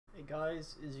Hey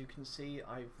guys, as you can see,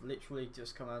 I've literally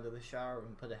just come out of the shower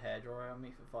and put a hairdryer on me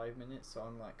for 5 minutes, so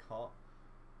I'm like hot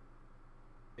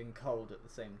and cold at the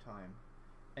same time.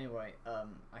 Anyway,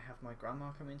 I have my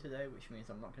grandma coming today, which means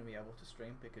I'm not going to be able to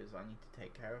stream because I need to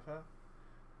take care of her.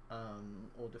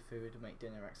 Order food, make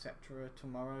dinner, etc.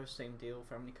 Tomorrow, same deal,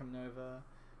 family coming over.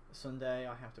 Sunday,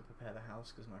 I have to prepare the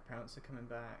house because my parents are coming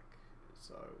back,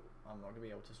 so I'm not going to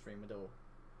be able to stream at all.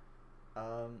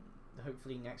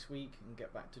 Hopefully next week and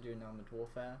get back to doing Armored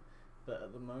Warfare, but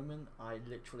at the moment I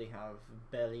literally have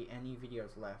barely any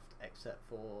videos left except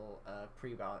for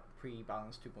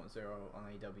pre-balance 2.0 on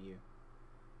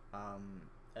AW,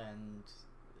 and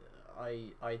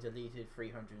I deleted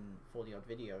 340 odd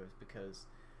videos because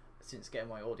since getting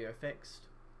my audio fixed,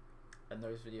 and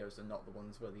those videos are not the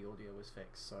ones where the audio was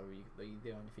fixed, so the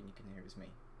only thing you can hear is me.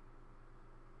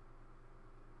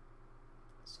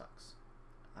 That sucks.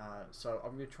 So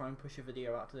I'm going to try and push a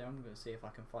video out today. I'm going to see if I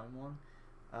can find one.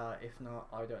 If not,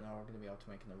 I don't know, I'm going to be able to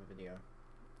make another video.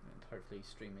 And hopefully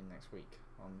streaming next week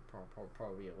on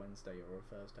probably a Wednesday or a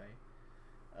Thursday.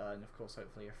 And of course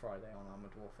hopefully a Friday on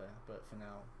Armored Warfare. But for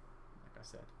now, like I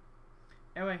said.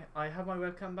 Anyway, I have my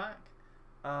webcam back.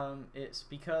 It's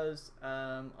because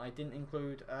I didn't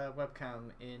include a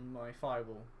webcam in my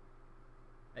firewall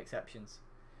exceptions.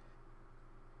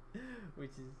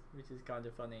 which is kind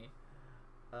of funny.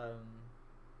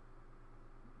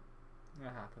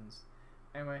 That happens.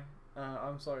 Anyway,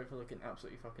 I'm sorry for looking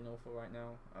absolutely fucking awful right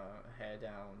now. Hair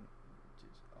down,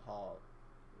 just hard,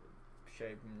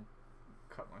 shaved and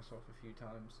cut myself a few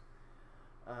times.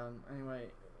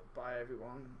 Anyway, bye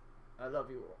everyone. I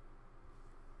love you all.